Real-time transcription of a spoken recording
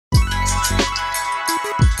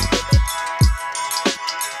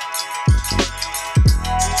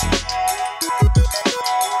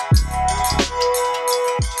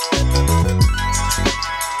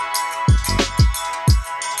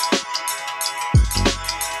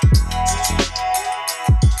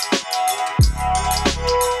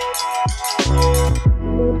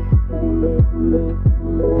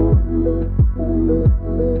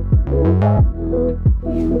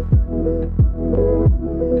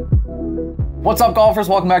What's up, golfers?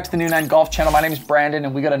 Welcome back to the New 9 Golf channel. My name is Brandon,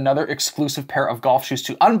 and we got another exclusive pair of golf shoes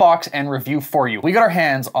to unbox and review for you. We got our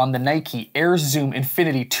hands on the Nike Air Zoom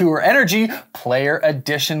Infinity Tour NRG Player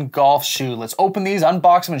Edition golf shoe. Let's open these,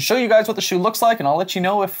 unbox them, and show you guys what the shoe looks like, and I'll let you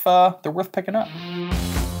know if they're worth picking up.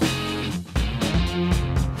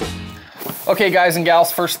 Okay, guys and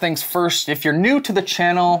gals, first things first, if you're new to the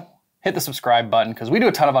channel, hit the subscribe button because we do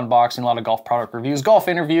a ton of unboxing, a lot of golf product reviews, golf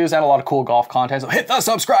interviews, and a lot of cool golf content, so hit the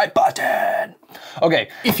subscribe button. Okay,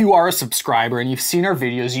 if you are a subscriber and you've seen our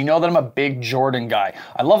videos, you know that I'm a big Jordan guy.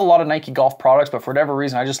 I love a lot of Nike golf products, but for whatever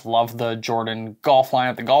reason, I just love the Jordan golf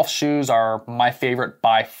lineup. The golf shoes are my favorite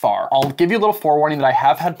by far. I'll give you a little forewarning that I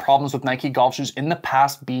have had problems with Nike golf shoes in the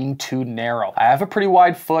past being too narrow. I have a pretty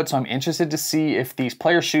wide foot, so I'm interested to see if these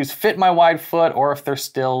player shoes fit my wide foot or if they're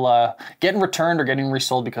still getting returned or getting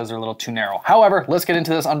resold because they're a little too narrow. However, let's get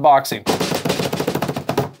into this unboxing.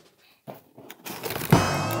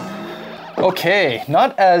 Okay,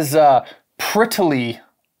 not as prettily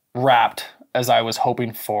wrapped as I was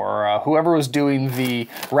hoping for. Whoever was doing the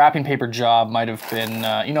wrapping paper job might have been,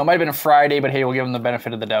 you know, might have been a Friday, but hey, we'll give them the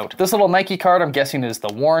benefit of the doubt. This little Nike card, I'm guessing, is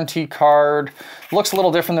the warranty card. Looks a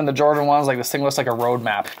little different than the Jordan ones. Like, this thing looks like a road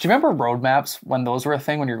map. Do you remember road maps when those were a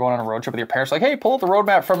thing, when you're going on a road trip with your parents? Like, hey, pull out the road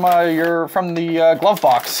map from the glove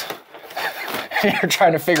box. You're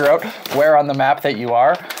trying to figure out where on the map that you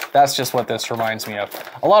are. That's just what this reminds me of.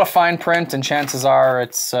 A lot of fine print, and chances are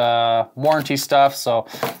it's warranty stuff, so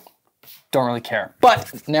don't really care.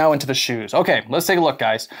 But now into the shoes. Okay, let's take a look,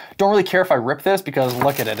 guys. Don't really care if I rip this because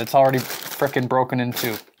look at it. It's already freaking broken in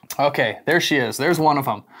two. Okay, there she is. There's one of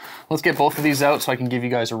them. Let's get both of these out so I can give you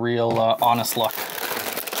guys a real honest look.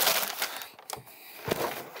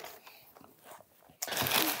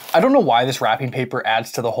 I don't know why this wrapping paper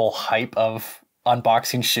adds to the whole hype of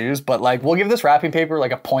unboxing shoes, but like, we'll give this wrapping paper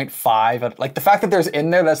like a 0.5. Like, the fact that there's in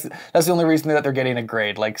there, that's the only reason that they're getting a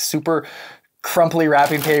grade. Like, super crumply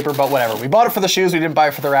wrapping paper, but whatever. We bought it for the shoes, we didn't buy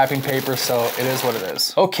it for the wrapping paper, so it is what it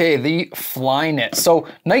is. Okay, the Flyknit. So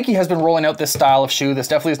Nike has been rolling out this style of shoe. This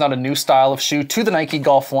definitely is not a new style of shoe to the Nike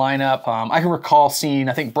golf lineup. I can recall seeing,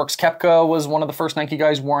 I think Brooks Koepka was one of the first Nike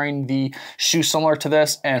guys wearing the shoe similar to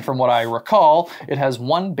this, and from what I recall, it has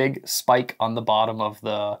one big spike on the bottom of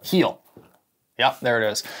the heel. Yep, there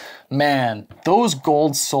it is. Man, those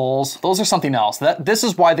gold soles, those are something else. This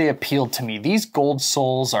is why they appealed to me. These gold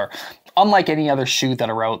soles are unlike any other shoe that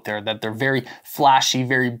are out there, that they're very flashy,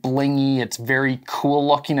 very blingy, it's very cool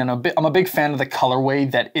looking, and I'm a big fan of the colorway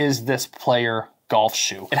that is this player golf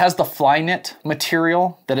shoe. It has the Flyknit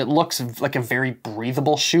material that it looks like a very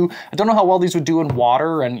breathable shoe. I don't know how well these would do in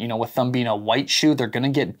water, and you know, with them being a white shoe, they're gonna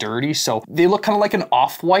get dirty, so they look kind of like an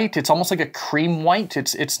off-white. It's almost like a cream white.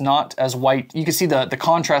 It's not as white. You can see the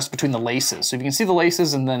contrast between the laces. So if you can see the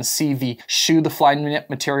laces and then see the shoe, the Flyknit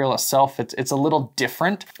material itself, it's a little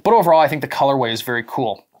different. But overall, I think the colorway is very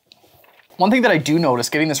cool. One thing that I do notice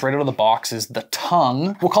getting this right out of the box is the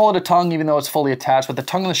tongue. We'll call it a tongue even though it's fully attached, but the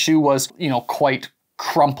tongue of the shoe was, you know, quite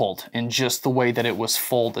crumpled in just the way that it was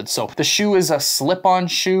folded. So the shoe is a slip-on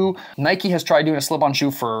shoe. Nike has tried doing a slip-on shoe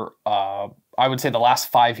for, I would say, the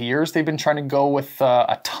last 5 years. They've been trying to go with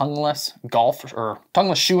a tongueless golf or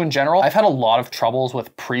tongueless shoe in general. I've had a lot of troubles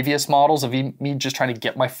with previous models of me just trying to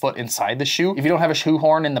get my foot inside the shoe. If you don't have a shoe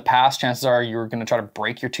horn in the past, chances are you're gonna try to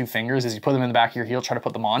break your two fingers as you put them in the back of your heel, try to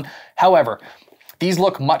put them on. However, these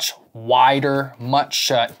look much wider,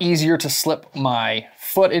 much easier to slip my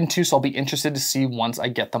foot into, so I'll be interested to see once I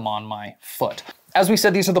get them on my foot. As we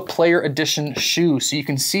said, these are the Player Edition shoes, so you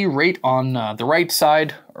can see right on the right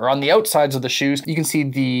side, or on the outsides of the shoes, you can see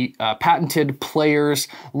the patented Players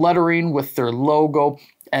lettering with their logo,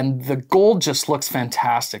 and the gold just looks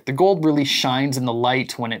fantastic. The gold really shines in the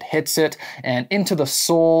light when it hits it, and into the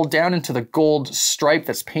sole, down into the gold stripe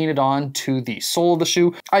that's painted on to the sole of the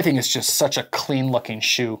shoe. I think it's just such a clean looking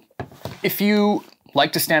shoe. If you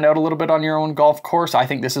like to stand out a little bit on your own golf course, I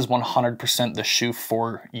think this is 100% the shoe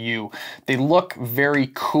for you. They look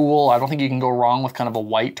very cool. I don't think you can go wrong with kind of a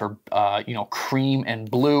white or you know, cream and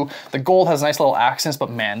blue. The gold has nice little accents, but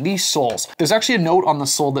man, these soles. There's actually a note on the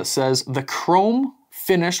sole that says the chrome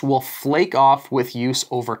finish will flake off with use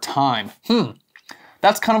over time.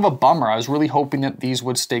 that's kind of a bummer. I was really hoping that these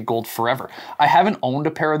would stay gold forever. I haven't owned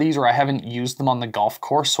a pair of these, or I haven't used them on the golf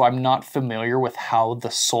course, so I'm not familiar with how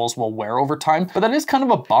the soles will wear over time, but that is kind of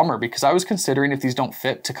a bummer because I was considering, if these don't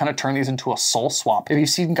fit, to kind of turn these into a sole swap. If you've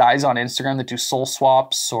seen guys on Instagram that do sole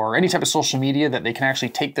swaps or any type of social media, that they can actually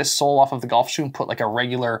take this sole off of the golf shoe and put like a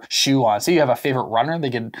regular shoe on. Say you have a favorite runner, they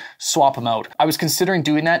can swap them out. I was considering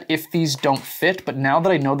doing that if these don't fit, but now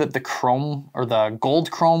that I know that the chrome or the gold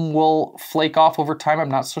chrome will flake off over time, I'm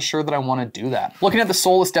not so sure that I want to do that. Looking at the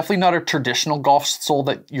sole, it's definitely not a traditional golf sole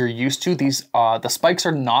that you're used to. These, the spikes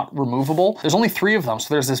are not removable. There's only 3 of them.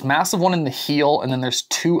 So there's this massive one in the heel, and then there's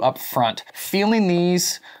 2 up front. Feeling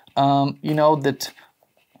these, you know, that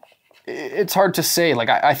it's hard to say. Like,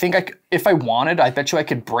 I think if I wanted, I bet you I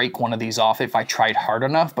could break one of these off if I tried hard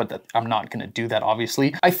enough, but I'm not gonna do that,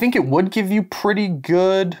 obviously. I think it would give you pretty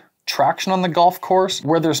good traction on the golf course.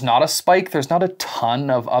 Where there's not a spike, there's not a ton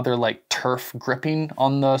of other like turf gripping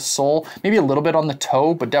on the sole. Maybe a little bit on the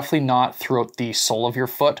toe, but definitely not throughout the sole of your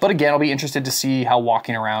foot. But again, I'll be interested to see how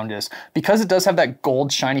walking around is. Because it does have that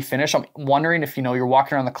gold shiny finish, I'm wondering if, you know, you're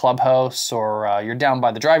walking around the clubhouse or you're down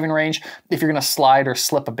by the driving range, if you're gonna slide or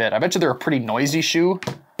slip a bit. I bet you they're a pretty noisy shoe.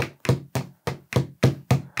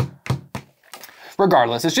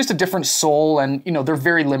 Regardless, it's just a different sole, and you know, they're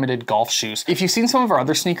very limited golf shoes. If you've seen some of our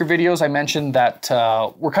other sneaker videos, I mentioned that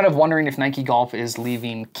we're kind of wondering if Nike Golf is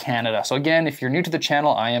leaving Canada. So again, if you're new to the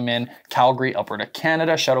channel, I am in Calgary, Alberta,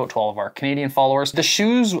 Canada. Shout out to all of our Canadian followers. The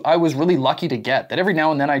shoes I was really lucky to get, that every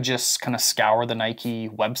now and then I just kind of scour the Nike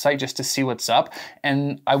website just to see what's up.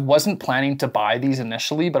 And I wasn't planning to buy these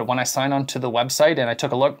initially, but when I signed on to the website and I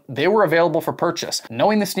took a look, they were available for purchase.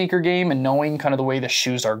 Knowing the sneaker game and knowing kind of the way the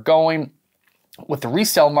shoes are going, with the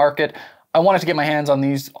resale market, I wanted to get my hands on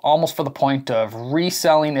these almost for the point of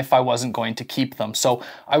reselling if I wasn't going to keep them. So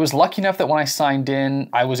I was lucky enough that when I signed in,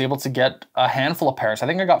 I was able to get a handful of pairs. I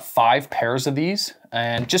think I got 5 pairs of these,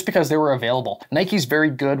 and just because they were available. Nike's very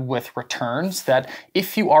good with returns, that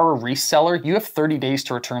if you are a reseller, you have 30 days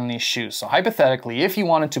to return these shoes. So hypothetically, if you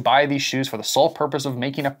wanted to buy these shoes for the sole purpose of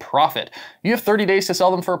making a profit, you have 30 days to sell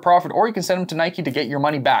them for a profit, or you can send them to Nike to get your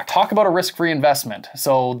money back. Talk about a risk-free investment.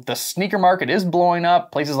 So the sneaker market is blowing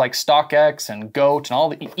up. Places like StockX and GOAT and all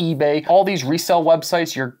the eBay, all these resale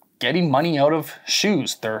websites, you're getting money out of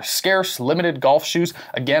shoes. They're scarce, limited golf shoes.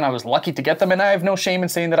 Again, I was lucky to get them, and I have no shame in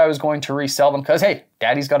saying that I was going to resell them because, hey,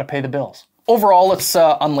 daddy's got to pay the bills. Overall, let's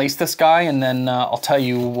unlace this guy, and then I'll tell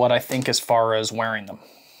you what I think as far as wearing them.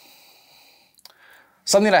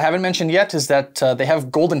 Something that I haven't mentioned yet is that they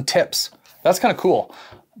have golden tips. That's kind of cool.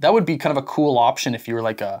 That would be kind of a cool option if you were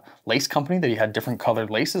like a lace company that you had different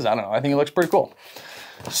colored laces. I don't know. I think it looks pretty cool.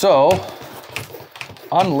 So,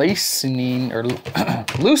 unlacing, or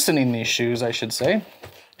loosening these shoes, I should say.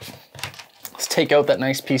 Let's take out that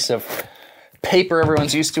nice piece of paper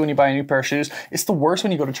everyone's used to when you buy a new pair of shoes. It's the worst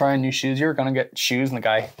when you go to try on new shoes. You're gonna get shoes and the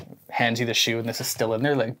guy hands you the shoe and this is still in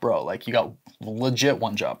there. Like, bro, like you got legit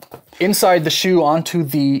one job. Inside the shoe onto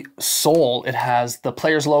the sole, it has the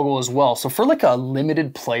player's logo as well. So for like a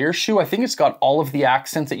limited player shoe, I think it's got all of the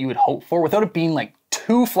accents that you would hope for without it being like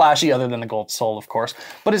too flashy, other than the gold sole, of course.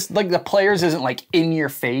 But it's like the players isn't like in your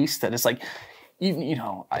face, that it's like, you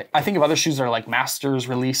know, I think of other shoes that are like Masters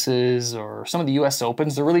releases or some of the US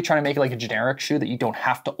Opens. They're really trying to make it like a generic shoe that you don't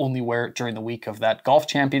have to only wear it during the week of that golf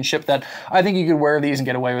championship, that I think you could wear these and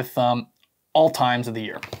get away with all times of the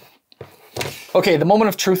year. Okay, the moment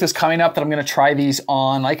of truth is coming up that I'm gonna try these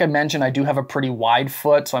on. Like I mentioned, I do have a pretty wide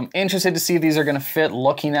foot, so I'm interested to see if these are gonna fit.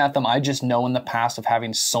 Looking at them, I just know in the past of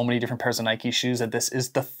having so many different pairs of Nike shoes that this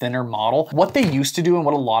is the thinner model. What they used to do and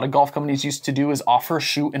what a lot of golf companies used to do is offer a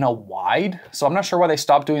shoe in a wide. So I'm not sure why they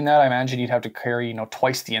stopped doing that. I imagine you'd have to carry, you know,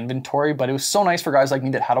 twice the inventory, but it was so nice for guys like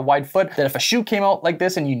me that had a wide foot that if a shoe came out like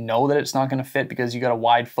this and you know that it's not gonna fit because you got a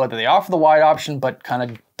wide foot, that they offer the wide option, but kind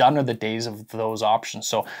of done are the days of those options.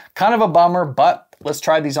 So kind of a bummer, but let's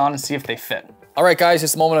try these on and see if they fit. All right, guys,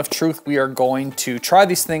 it's the moment of truth. We are going to try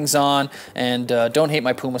these things on, and don't hate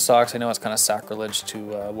my Puma socks. I know it's kind of sacrilege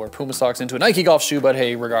to wear Puma socks into a Nike golf shoe, but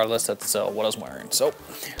hey, regardless, that's what I was wearing. So,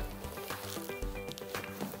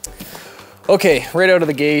 okay, right out of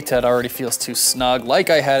the gate, that already feels too snug, like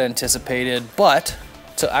I had anticipated, but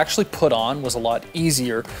to actually put on was a lot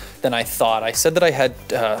easier than I thought. I said that I had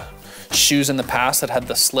shoes in the past that had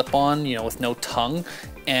the slip-on, you know, with no tongue.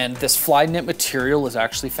 And this fly knit material is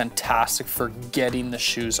actually fantastic for getting the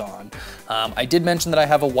shoes on. I did mention that I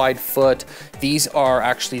have a wide foot. These are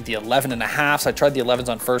actually the 11.5s. I tried the 11s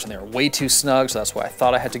on first and they were way too snug, so that's why I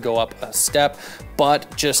thought I had to go up a step.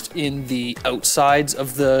 But just in the outsides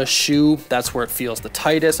of the shoe, that's where it feels the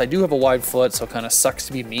tightest. I do have a wide foot, so it kind of sucks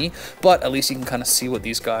to be me, but at least you can kind of see what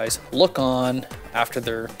these guys look on after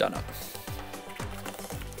they're done up.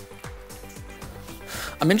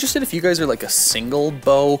 I'm interested if you guys are like a single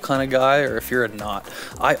bow kind of guy or if you're a knot.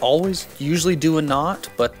 I always usually do a knot,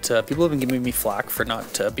 but people have been giving me flack for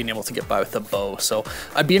not being able to get by with a bow. So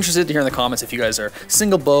I'd be interested to hear in the comments if you guys are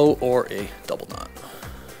single bow or a double knot.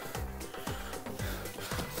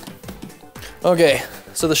 Okay,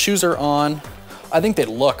 so the shoes are on. I think they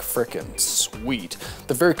look freaking sweet.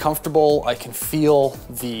 They're very comfortable. I can feel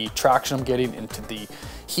the traction I'm getting into the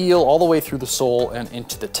heel all the way through the sole and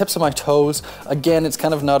into the tips of my toes. Again, it's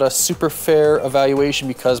kind of not a super fair evaluation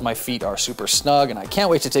because my feet are super snug and I can't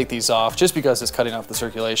wait to take these off just because it's cutting off the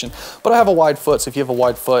circulation. But I have a wide foot, so if you have a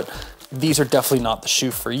wide foot, these are definitely not the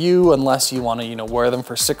shoe for you unless you want to, you know, wear them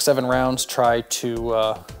for 6-7 rounds, try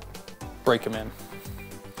to break them in.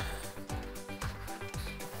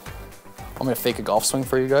 I'm gonna fake a golf swing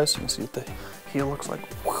for you guys so you can see what the heel looks like.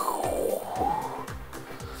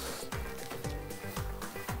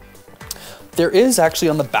 There is actually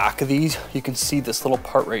on the back of these, you can see this little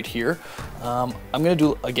part right here. I'm gonna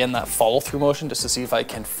do, again, that follow through motion just to see if I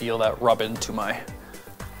can feel that rub into my,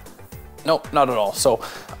 nope, not at all. So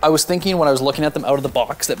I was thinking when I was looking at them out of the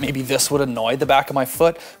box that maybe this would annoy the back of my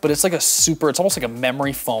foot, but it's like it's almost like a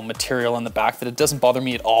memory foam material in the back that it doesn't bother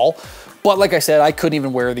me at all. But like I said, I couldn't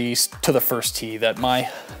even wear these to the first tee, that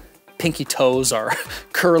my pinky toes are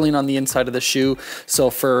curling on the inside of the shoe. So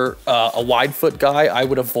for a wide foot guy, I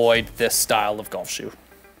would avoid this style of golf shoe.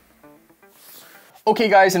 Okay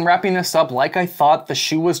guys, and wrapping this up, like I thought, the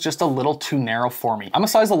shoe was just a little too narrow for me. I'm a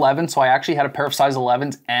size 11, so I actually had a pair of size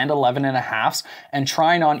 11s and 11.5s, and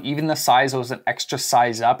trying on even the size that was an extra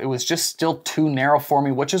size up, it was just still too narrow for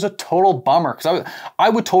me, which is a total bummer, because I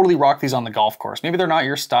would totally rock these on the golf course. Maybe they're not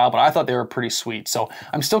your style, but I thought they were pretty sweet. So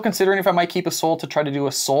I'm still considering if I might keep a sole to try to do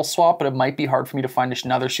a sole swap, but it might be hard for me to find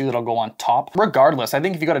another shoe that'll go on top. Regardless, I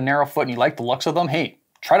think if you got a narrow foot and you like the looks of them, hey,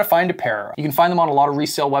 try to find a pair. You can find them on a lot of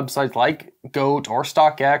resale websites like GOAT or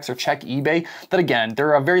StockX, or check eBay. That again,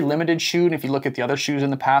 they're a very limited shoe, and if you look at the other shoes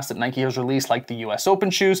in the past that Nike has released, like the US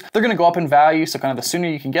Open shoes, they're gonna go up in value, so kind of the sooner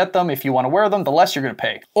you can get them, if you wanna wear them, the less you're gonna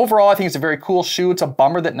pay. Overall, I think it's a very cool shoe. It's a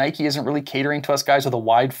bummer that Nike isn't really catering to us guys with a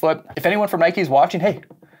wide foot. If anyone from Nike is watching, hey,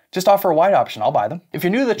 just offer a wide option, I'll buy them. If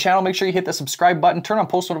you're new to the channel, make sure you hit the subscribe button, turn on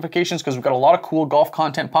post notifications, because we've got a lot of cool golf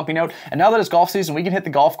content pumping out. And now that it's golf season, we can hit the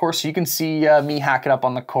golf course so you can see me hack it up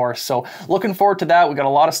on the course. So looking forward to that. We got a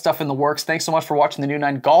lot of stuff in the works. Thanks so much for watching the New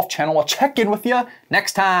 9 Golf channel. I'll check in with you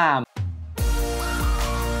next time.